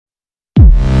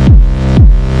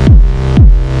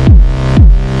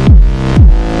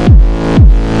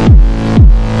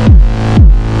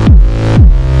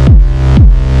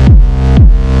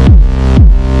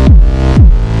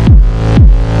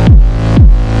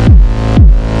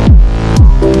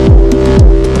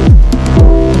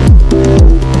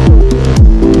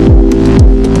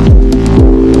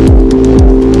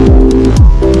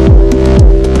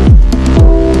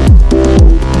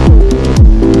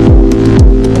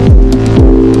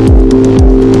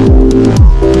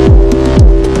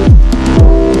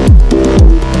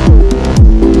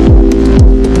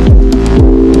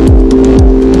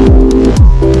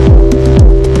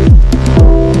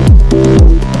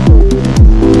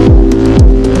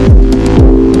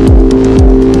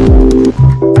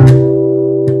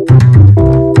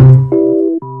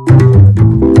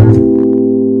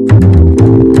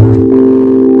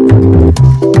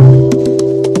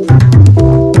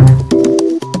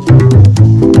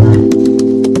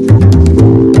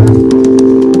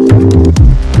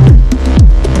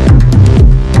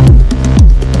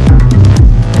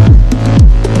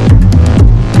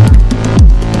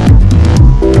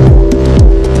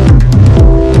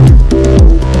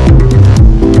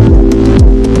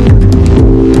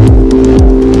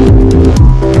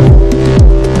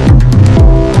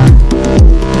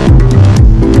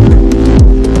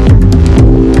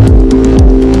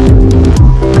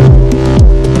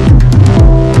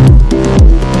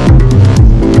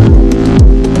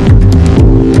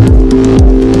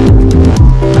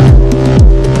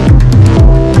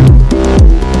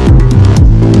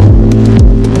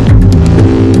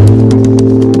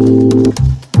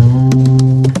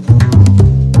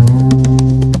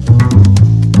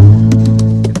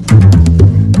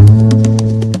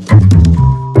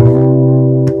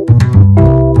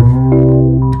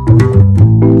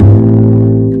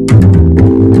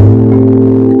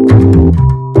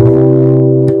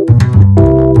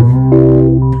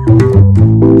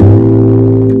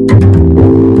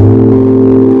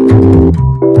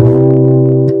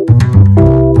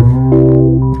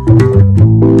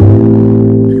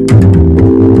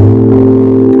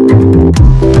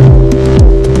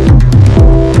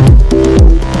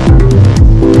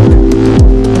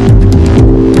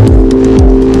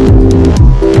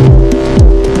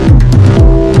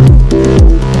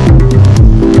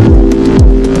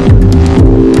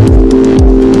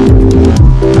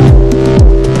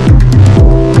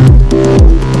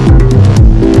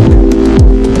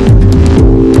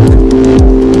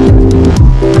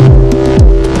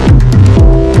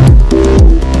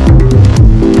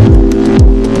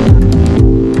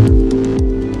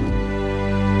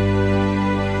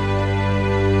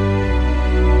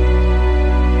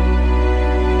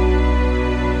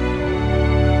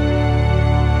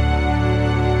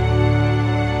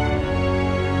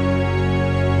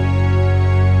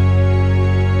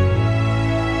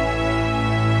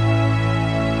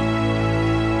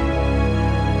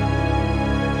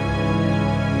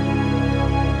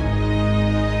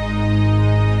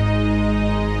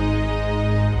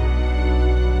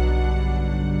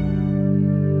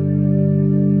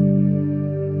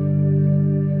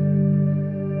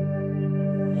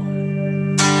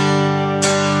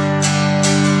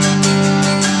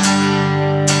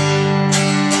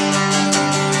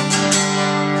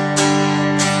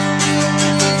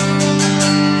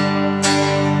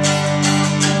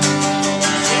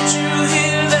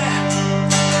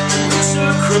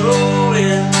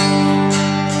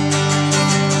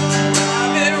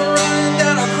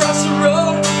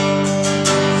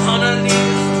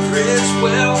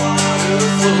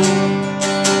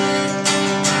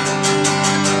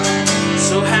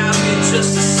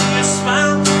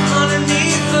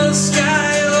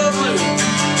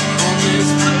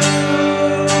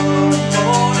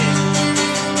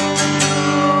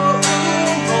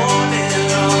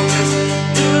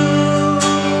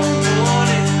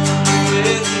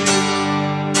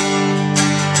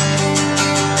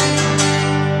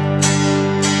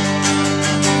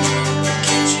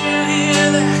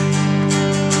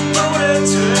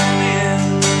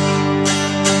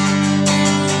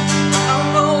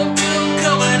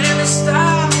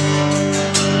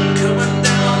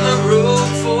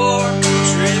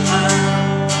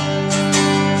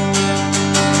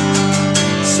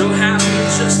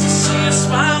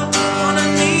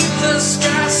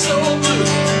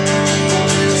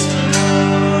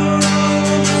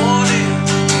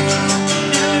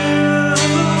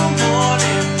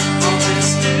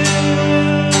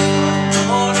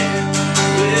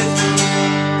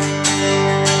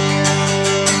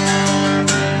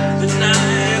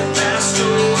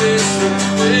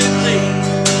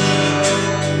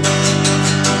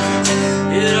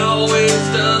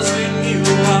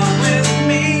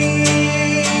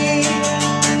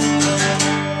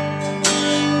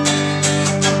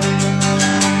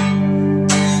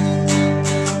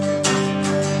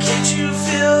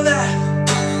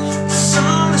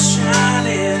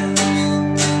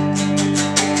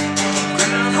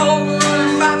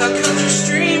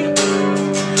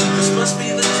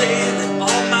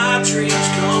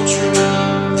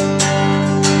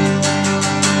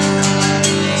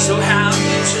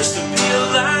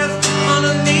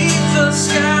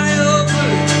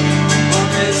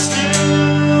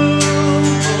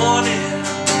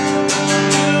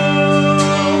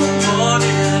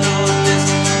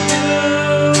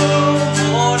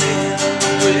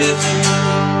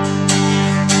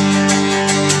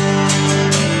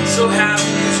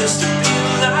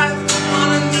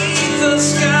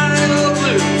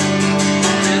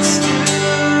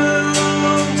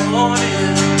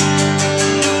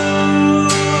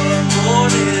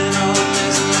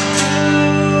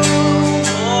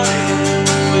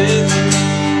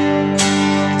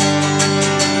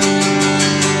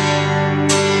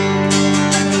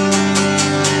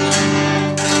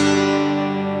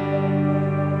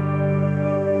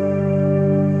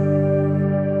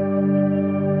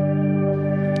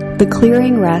The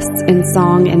clearing rests in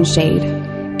song and shade.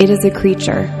 It is a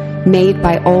creature made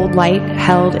by old light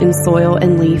held in soil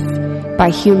and leaf,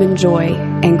 by human joy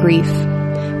and grief,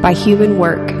 by human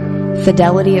work,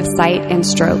 fidelity of sight and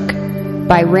stroke,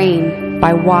 by rain,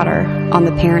 by water on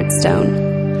the parent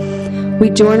stone.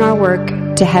 We join our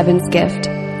work to heaven's gift,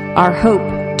 our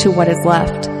hope to what is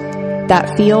left,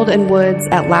 that field and woods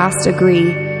at last agree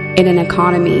in an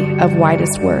economy of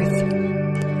widest worth.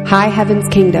 High heaven's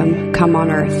kingdom come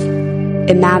on earth.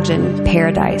 Imagine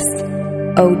paradise.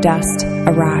 O dust,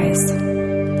 arise.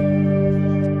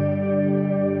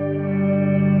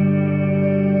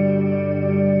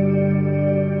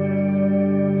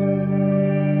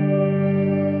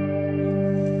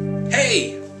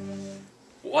 Hey,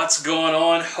 what's going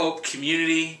on, Hope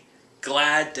Community?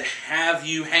 Glad to have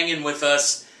you hanging with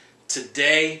us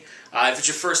today. If it's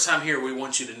your first time here, we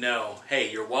want you to know,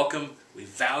 hey, you're welcome. We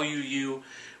value you.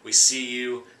 We see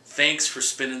you. Thanks for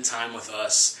spending time with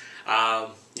us.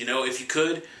 If you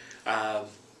could,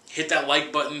 hit that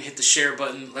like button, hit the share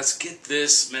button. Let's get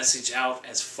this message out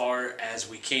as far as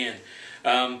we can.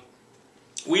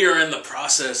 We are in the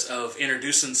process of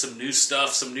introducing some new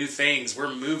stuff, some new things.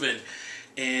 We're moving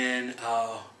in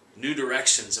new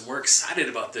directions, and we're excited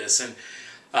about this. And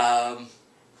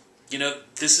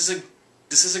this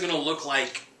isn't going to look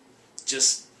like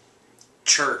just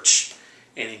church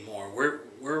anymore.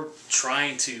 We're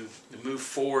trying to move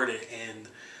forward and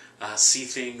see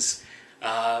things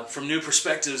from new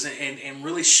perspectives and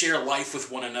really share life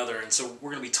with one another. And so we're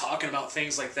going to be talking about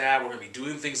things like that. We're going to be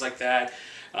doing things like that.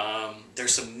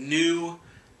 There's some new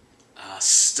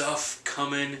stuff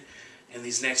coming in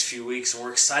these next few weeks, and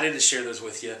we're excited to share those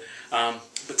with you.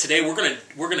 But today we're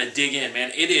gonna dig in,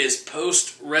 man. It is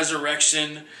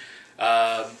post-resurrection,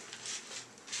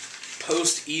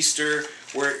 post-Easter.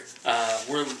 We're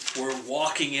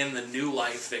walking in the new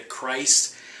life that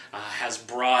Christ has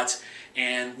brought,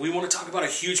 and we want to talk about a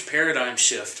huge paradigm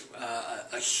shift,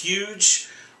 a huge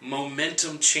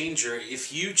momentum changer.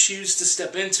 If you choose to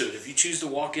step into it, if you choose to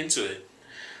walk into it,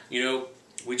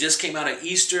 we just came out of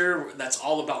Easter. That's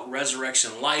all about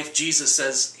resurrection life. Jesus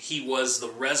says he was the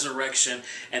resurrection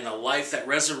and the life. That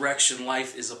resurrection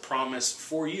life is a promise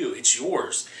for you. It's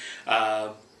yours.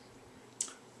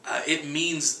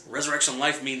 Resurrection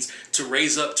life means to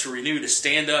raise up, to renew, to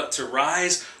stand up, to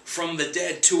rise from the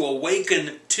dead, to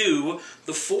awaken to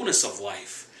the fullness of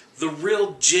life. The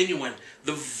real, genuine,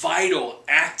 the vital,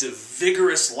 active,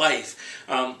 vigorous life.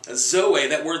 Zoe,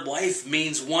 that word life,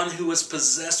 means one who is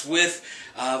possessed with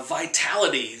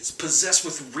vitality, is possessed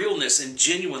with realness and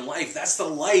genuine life. That's the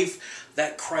life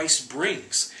that Christ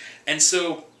brings. And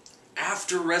so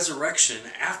after resurrection,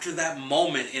 after that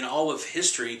moment in all of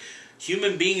history,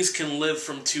 human beings can live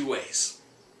from two ways.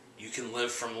 You can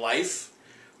live from life,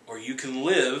 or you can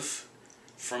live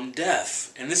from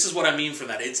death. And this is what I mean from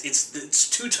that. It's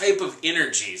two type of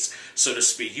energies, so to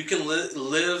speak. You can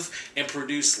live and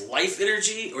produce life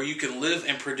energy, or you can live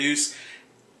and produce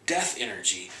death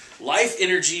energy. Life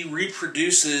energy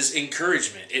reproduces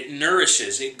encouragement. It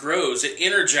nourishes, it grows, it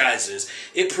energizes,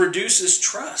 it produces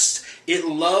trust. It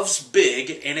loves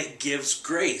big, and it gives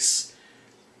grace.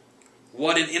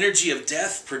 What an energy of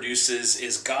death produces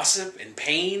is gossip and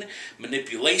pain,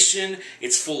 manipulation.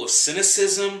 It's full of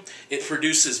cynicism. It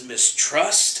produces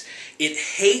mistrust. It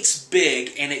hates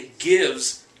big, and it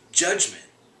gives judgment.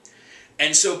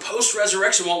 And so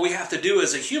post-resurrection, what we have to do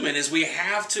as a human is we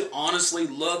have to honestly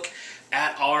look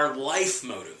at our life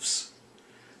motives.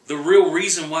 The real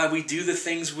reason why we do the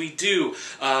things we do.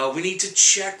 We need to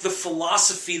check the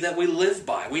philosophy that we live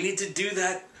by. We need to do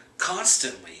that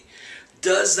constantly.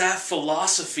 Does that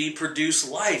philosophy produce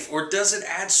life, or does it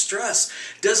add stress?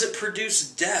 Does it produce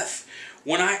death?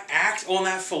 When I act on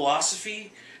that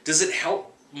philosophy, does it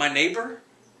help my neighbor?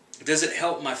 Does it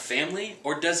help my family,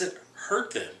 or does it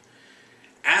hurt them?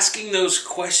 Asking those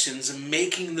questions and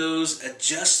making those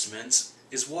adjustments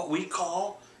is what we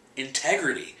call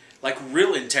integrity, like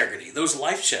real integrity, those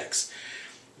life checks.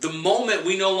 The moment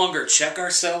we no longer check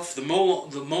ourselves, the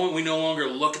moment we no longer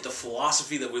look at the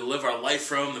philosophy that we live our life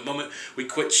from, the moment we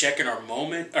quit checking our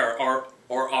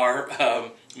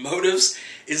motives,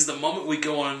 is the moment we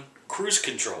go on cruise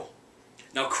control.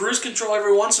 Now, cruise control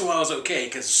every once in a while is okay,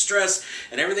 because of stress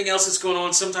and everything else that's going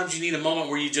on. Sometimes you need a moment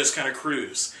where you just kind of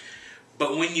cruise.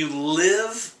 But when you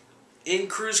live in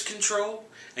cruise control,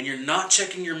 and you're not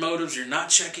checking your motives, you're not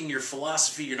checking your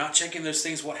philosophy, you're not checking those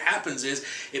things, what happens is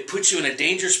it puts you in a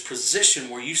dangerous position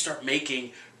where you start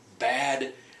making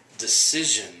bad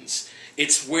decisions.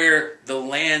 It's where the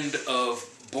land of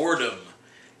boredom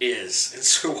is. And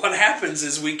so what happens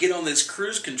is we get on this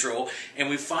cruise control and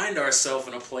we find ourselves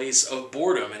in a place of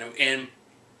boredom. And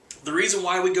The reason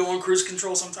why we go on cruise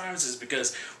control sometimes is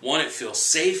because, one, it feels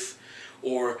safe,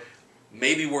 or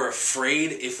maybe we're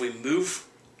afraid if we move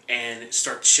and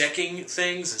start checking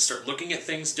things and start looking at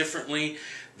things differently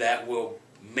that we'll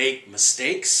make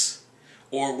mistakes,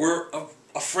 or we're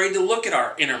afraid to look at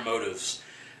our inner motives,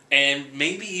 and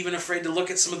maybe even afraid to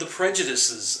look at some of the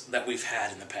prejudices that we've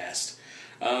had in the past.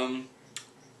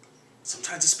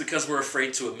 Sometimes it's because we're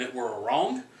afraid to admit we're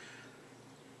wrong,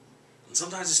 and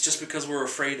sometimes it's just because we're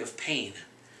afraid of pain.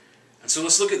 And so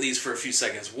let's look at these for a few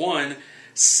seconds. One,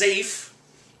 safe.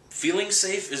 Feeling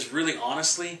safe is really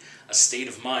honestly a state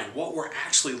of mind. What we're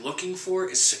actually looking for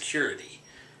is security.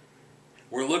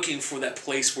 We're looking for that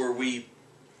place where we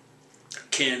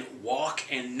can walk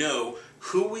and know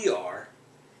who we are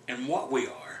and what we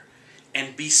are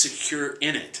and be secure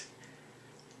in it.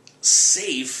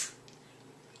 Safe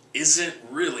isn't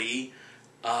really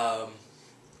a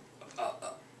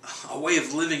way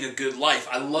of living a good life.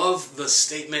 I love the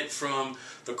statement from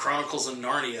the Chronicles of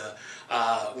Narnia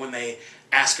when they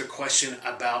ask a question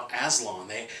about Aslan.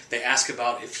 They ask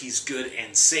about if he's good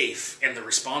and safe, and the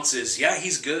response is, yeah,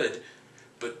 he's good,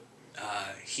 but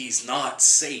he's not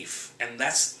safe. And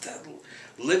that's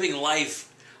living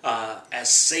life as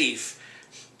safe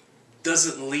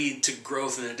doesn't lead to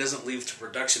growth, and it doesn't lead to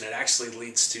production. It actually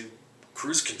leads to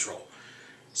cruise control.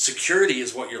 Security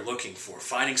is what you're looking for.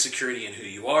 Finding security in who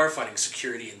you are, finding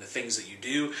security in the things that you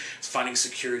do, finding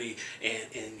security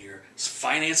in your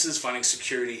finances, finding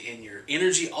security in your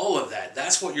energy, all of that.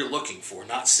 That's what you're looking for,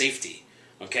 not safety.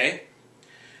 Okay?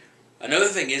 Another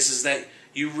thing is that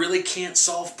you really can't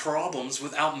solve problems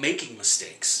without making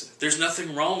mistakes. There's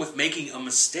nothing wrong with making a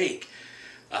mistake.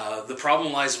 The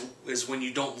problem lies is when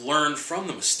you don't learn from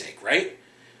the mistake, right?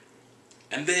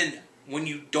 And then when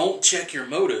you don't check your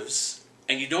motives,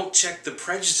 and you don't check the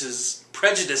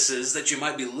prejudices that you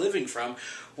might be living from,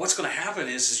 what's going to happen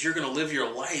is you're going to live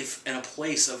your life in a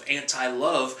place of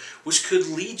anti-love, which could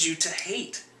lead you to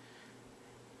hate.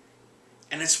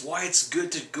 And it's why it's good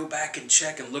to go back and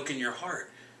check and look in your heart.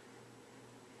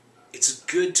 It's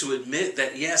good to admit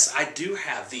that, yes, I do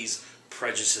have these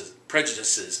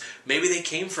prejudices. Maybe they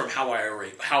came from how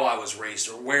I was raised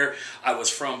or where I was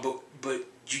from, but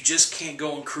you just can't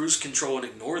go on cruise control and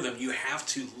ignore them. You have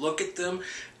to look at them,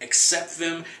 accept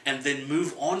them, and then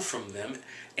move on from them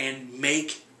and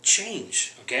make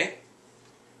change. Okay?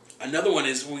 Another one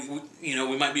is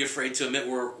we might be afraid to admit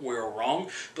we're wrong,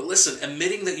 but listen,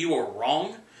 admitting that you are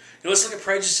wrong. Let's look at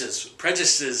prejudices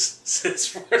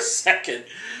for a second.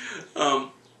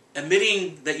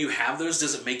 Admitting that you have those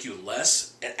doesn't make you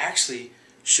less. It actually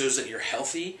shows that you're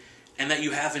healthy and that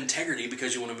you have integrity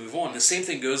because you want to move on. The same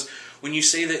thing goes when you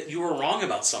say that you are wrong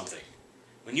about something.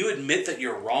 When you admit that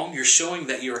you're wrong, you're showing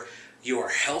that you are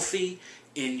healthy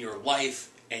in your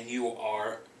life and you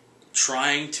are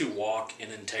trying to walk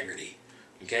in integrity.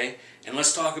 Okay? And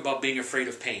let's talk about being afraid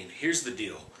of pain. Here's the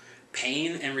deal.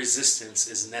 Pain and resistance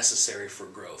is necessary for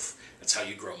growth. That's how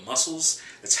you grow muscles.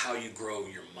 That's how you grow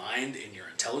your mind and your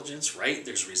intelligence, right?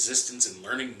 There's resistance in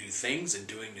learning new things and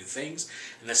doing new things.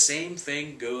 And the same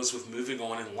thing goes with moving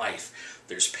on in life.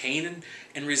 There's pain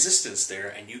and resistance there,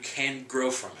 and you can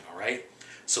grow from it, all right?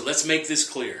 So let's make this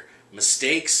clear.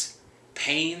 Mistakes,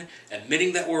 pain,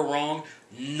 admitting that we're wrong,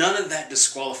 none of that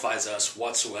disqualifies us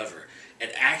whatsoever.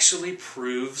 It actually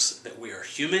proves that we are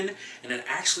human, and it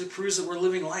actually proves that we're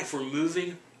living life. We're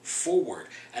moving forward,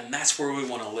 and that's where we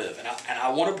want to live. And I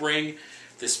want to bring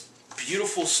this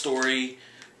beautiful story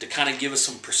to kind of give us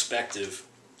some perspective.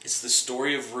 It's the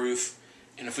story of Ruth,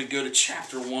 and if we go to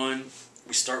chapter 1,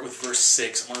 we start with verse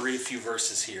 6. I want to read a few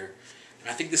verses here, and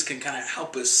I think this can kind of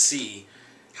help us see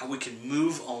how we can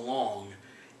move along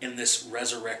in this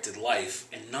resurrected life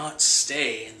and not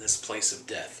stay in this place of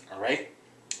death, all right?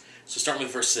 So starting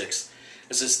with verse 6.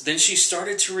 It says, Then she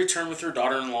started to return with her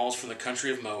daughter-in-laws from the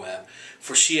country of Moab,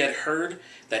 for she had heard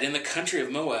that in the country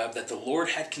of Moab that the Lord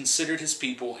had considered his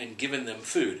people and given them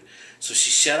food. So she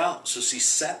set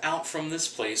out from this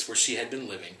place where she had been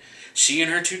living, she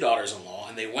and her 2 daughters-in-law,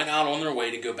 and they went out on their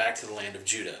way to go back to the land of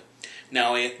Judah.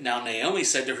 Now Naomi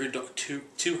said to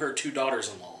her 2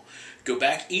 daughters-in-law, Go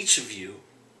back each of you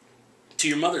to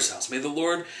your mother's house. May the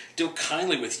Lord deal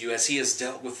kindly with you as he has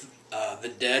dealt with the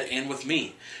dead and with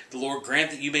me. The Lord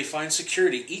grant that you may find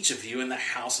security, each of you, in the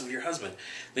house of your husband.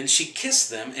 Then she kissed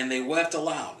them, and they wept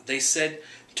aloud. They said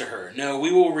to her, No,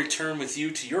 we will return with you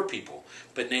to your people.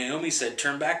 But Naomi said,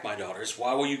 Turn back, my daughters.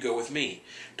 Why will you go with me?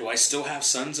 Do I still have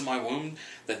sons in my womb,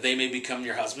 that they may become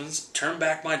your husbands? Turn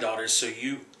back, my daughters,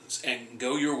 and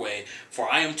go your way,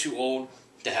 for I am too old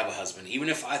to have a husband. Even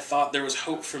if I thought there was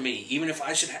hope for me, even if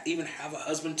I should even have a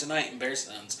husband tonight and bear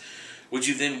sons, would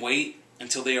you then wait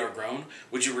until they are grown?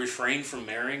 Would you refrain from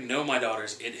marrying? No, my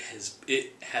daughters,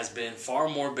 it has been far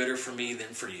more bitter for me than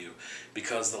for you,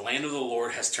 because the land of the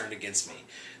Lord has turned against me.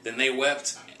 Then they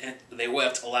wept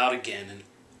aloud again, and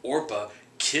Orpah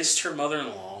kissed her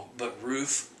mother-in-law, but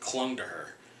Ruth clung to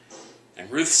her. And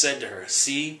Ruth said to her,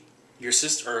 "See, your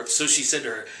sister," or so she said to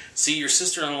her, "See, your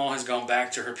sister-in-law has gone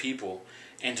back to her people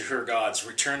and to her gods.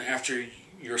 Return after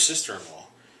your sister-in-law."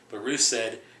 But Ruth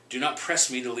said, "Do not press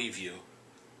me to leave you,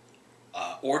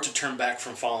 or to turn back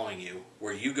from following you.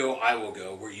 Where you go, I will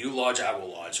go. Where you lodge, I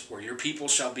will lodge. Where your people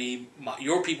shall be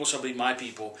my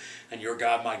people, and your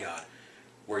God my God.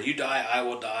 Where you die, I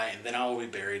will die, and then I will be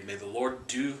buried. May the Lord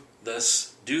do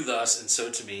thus, and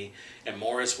so to me, and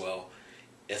more as well,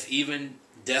 if even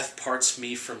death parts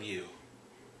me from you."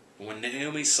 And when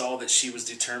Naomi saw that she was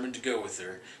determined to go with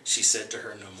her, she said to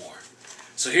her no more.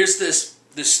 So here's this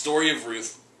story of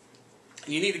Ruth.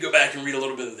 You need to go back and read a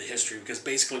little bit of the history, because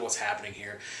basically what's happening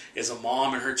here is a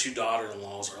mom and her two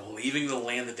daughter-in-laws are leaving the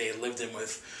land that they had lived in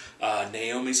with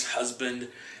Naomi's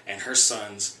husband and her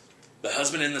sons. The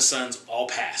husband and the sons all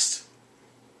passed.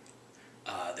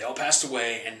 They all passed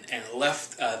away and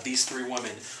left these three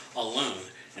women alone.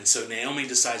 And so Naomi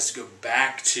decides to go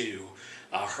back to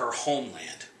her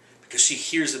homeland, because she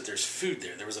hears that there's food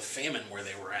there. There was a famine where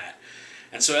they were at.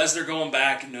 And so as they're going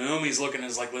back, Naomi's looking and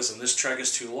is like, "Listen, this trek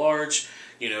is too large.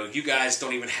 You guys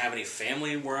don't even have any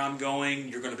family where I'm going.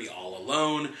 You're going to be all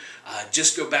alone.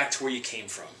 Just go back to where you came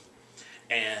from."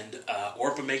 And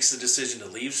Orpah makes the decision to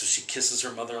leave, so she kisses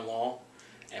her mother-in-law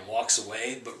and walks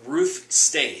away. But Ruth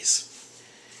stays.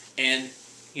 And,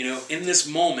 in this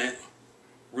moment,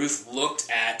 Ruth looked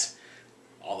at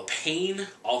all the pain,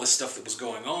 all the stuff that was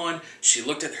going on. She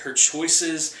looked at her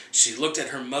choices. She looked at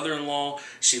her mother-in-law.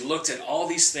 She looked at all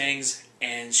these things,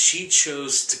 and she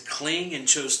chose to cling and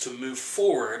chose to move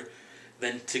forward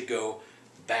than to go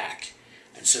back.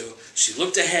 And so she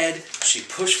looked ahead, she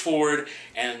pushed forward,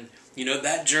 and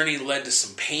that journey led to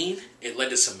some pain. It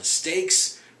led to some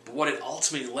mistakes. But what it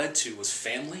ultimately led to was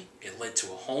family. It led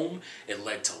to a home. It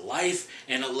led to life.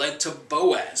 And it led to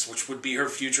Boaz, which would be her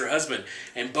future husband.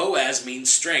 And Boaz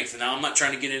means strength. Now, I'm not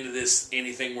trying to get into this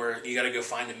anything where you got to go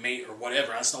find a mate or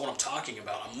whatever. That's not what I'm talking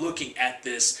about. I'm looking at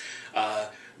this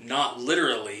not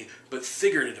literally, but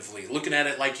figuratively. Looking at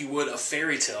it like you would a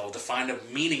fairy tale, to find a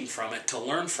meaning from it, to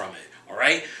learn from it. All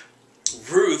right?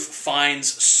 Ruth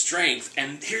finds strength.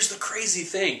 And here's the crazy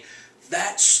thing.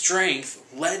 That strength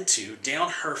led to, down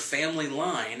her family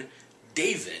line,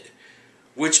 David,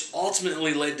 which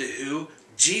ultimately led to who?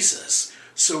 Jesus.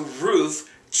 So Ruth,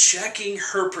 checking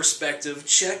her perspective,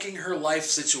 checking her life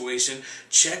situation,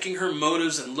 checking her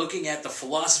motives, and looking at the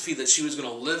philosophy that she was going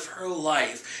to live her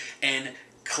life, and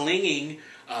clinging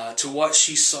to what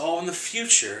she saw in the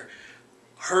future,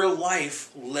 her life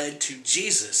led to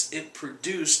Jesus. It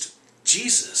produced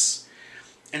Jesus.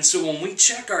 And so when we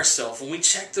check ourselves, when we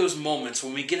check those moments,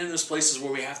 when we get in those places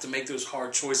where we have to make those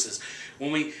hard choices,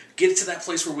 when we get to that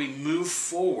place where we move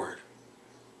forward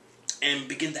and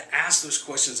begin to ask those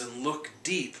questions and look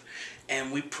deep,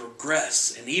 and we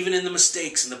progress, and even in the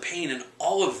mistakes and the pain and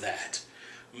all of that,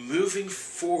 moving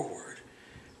forward,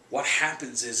 what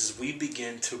happens is we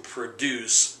begin to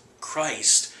produce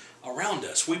Christ around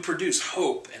us. We produce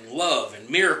hope and love and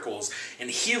miracles and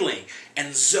healing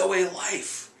and Zoe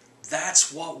life.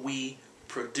 That's what we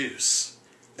produce.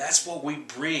 That's what we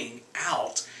bring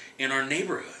out in our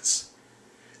neighborhoods.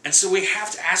 And so we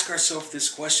have to ask ourselves this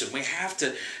question. We have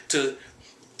to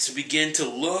begin to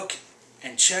look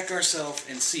and check ourselves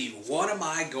and see, what am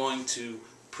I going to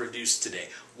produce today?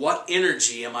 What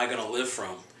energy am I going to live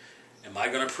from? Am I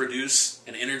going to produce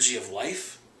an energy of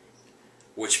life,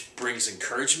 which brings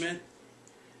encouragement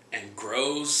and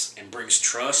grows and brings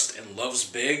trust and loves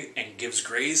big and gives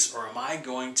grace? Or am I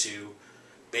going to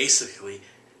basically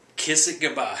kiss it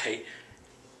goodbye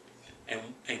and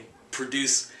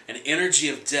produce an energy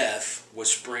of death,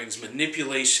 which brings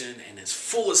manipulation and is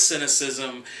full of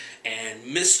cynicism and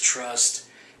mistrust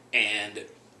and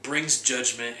brings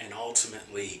judgment and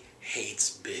ultimately hates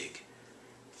big?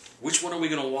 Which one are we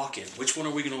going to walk in? Which one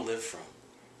are we going to live from?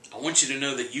 I want you to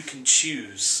know that you can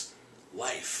choose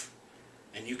life.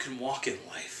 And you can walk in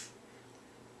life.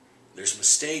 There's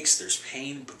mistakes, there's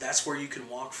pain, but that's where you can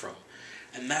walk from.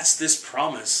 And that's this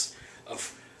promise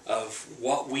of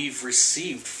what we've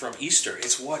received from Easter.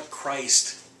 It's what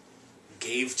Christ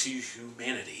gave to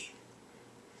humanity.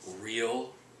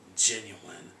 Real,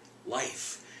 genuine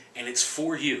life. And it's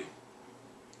for you.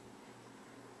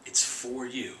 It's for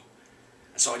you.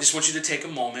 And so I just want you to take a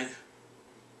moment.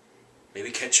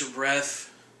 Maybe catch your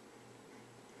breath.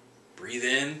 Breathe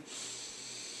in.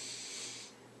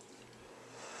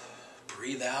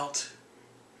 Breathe out.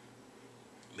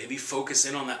 Maybe focus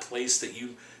in on that place that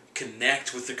you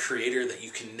connect with the Creator, that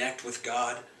you connect with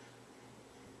God.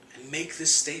 And make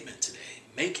this statement today.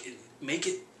 Make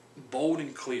it bold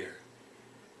and clear.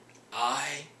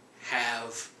 I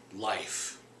have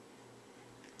life.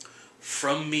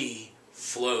 From me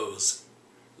flows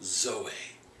Zoe.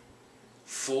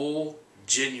 Full,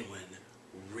 genuine,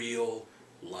 real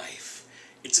life.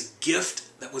 It's a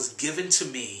gift that was given to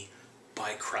me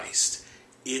by Christ.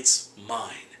 It's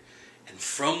mine. And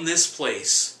from this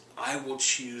place, I will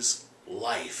choose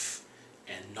life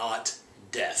and not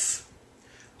death.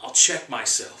 I'll check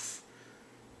myself.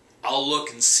 I'll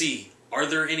look and see, are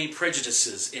there any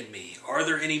prejudices in me? Are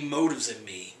there any motives in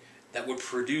me that would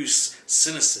produce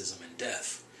cynicism and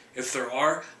death? If there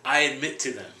are, I admit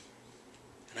to them.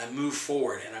 And I move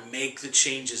forward and I make the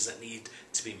changes that need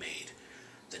to be made.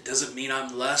 That doesn't mean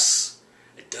I'm less.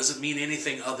 It doesn't mean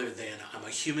anything other than I'm a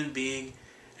human being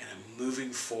and I'm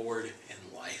moving forward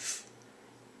in life.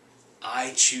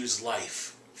 I choose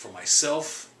life for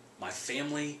myself, my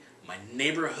family, my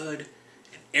neighborhood,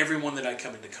 and everyone that I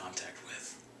come into contact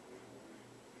with.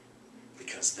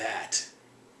 Because that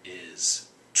is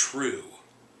true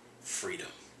freedom.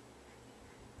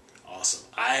 Awesome.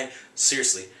 I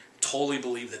seriously totally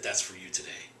believe that that's for you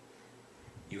today.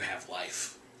 You have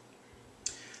life.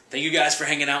 Thank you guys for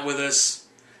hanging out with us.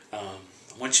 I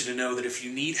want you to know that if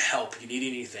you need help, you need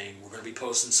anything, we're going to be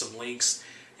posting some links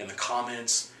in the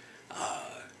comments,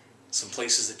 some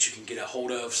places that you can get a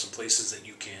hold of, some places that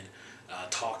you can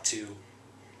talk to.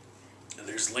 And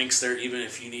there's links there even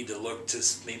if you need to look to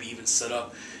maybe even set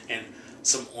up and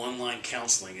some online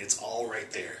counseling. It's all right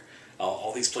there.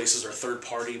 All these places are third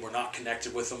party. We're not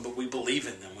connected with them, but we believe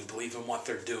in them. We believe in what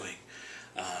they're doing.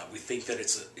 We think that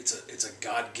it's a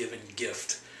God-given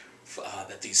gift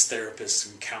that these therapists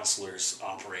and counselors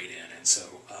operate in, and so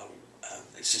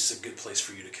it's just a good place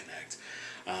for you to connect.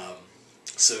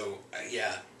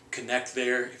 Yeah, connect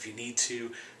there if you need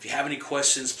to. If you have any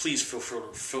questions, please feel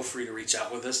free to reach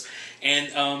out with us.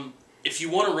 And if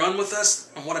you want to run with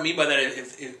us, and what I mean by that,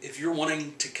 if you're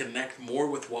wanting to connect more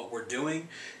with what we're doing,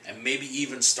 and maybe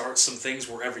even start some things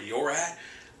wherever you're at,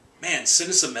 man, send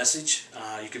us a message.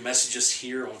 You can message us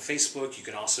here on Facebook. You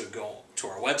can also go to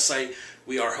our website,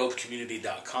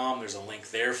 wearehopecommunity.com. There's a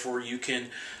link there for you can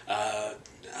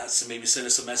so maybe send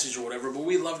us a message or whatever. But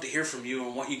we'd love to hear from you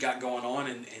and what you got going on,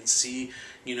 and see,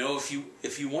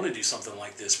 if you want to do something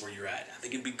like this where you're at. I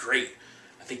think it'd be great.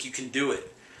 I think you can do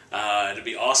it. It'd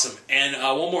be awesome. And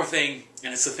one more thing,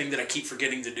 and it's the thing that I keep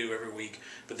forgetting to do every week,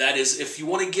 but that is, if you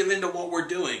want to give into what we're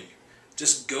doing,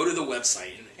 just go to the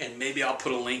website, and maybe I'll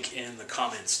put a link in the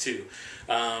comments too.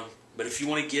 But if you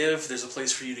want to give, there's a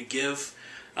place for you to give.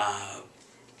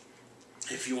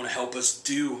 If you want to help us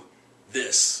do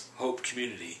this Hope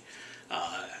Community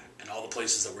and all the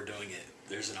places that we're doing it,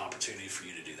 there's an opportunity for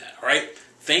you to do that. All right?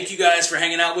 Thank you guys for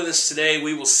hanging out with us today.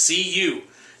 We will see you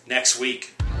next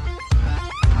week.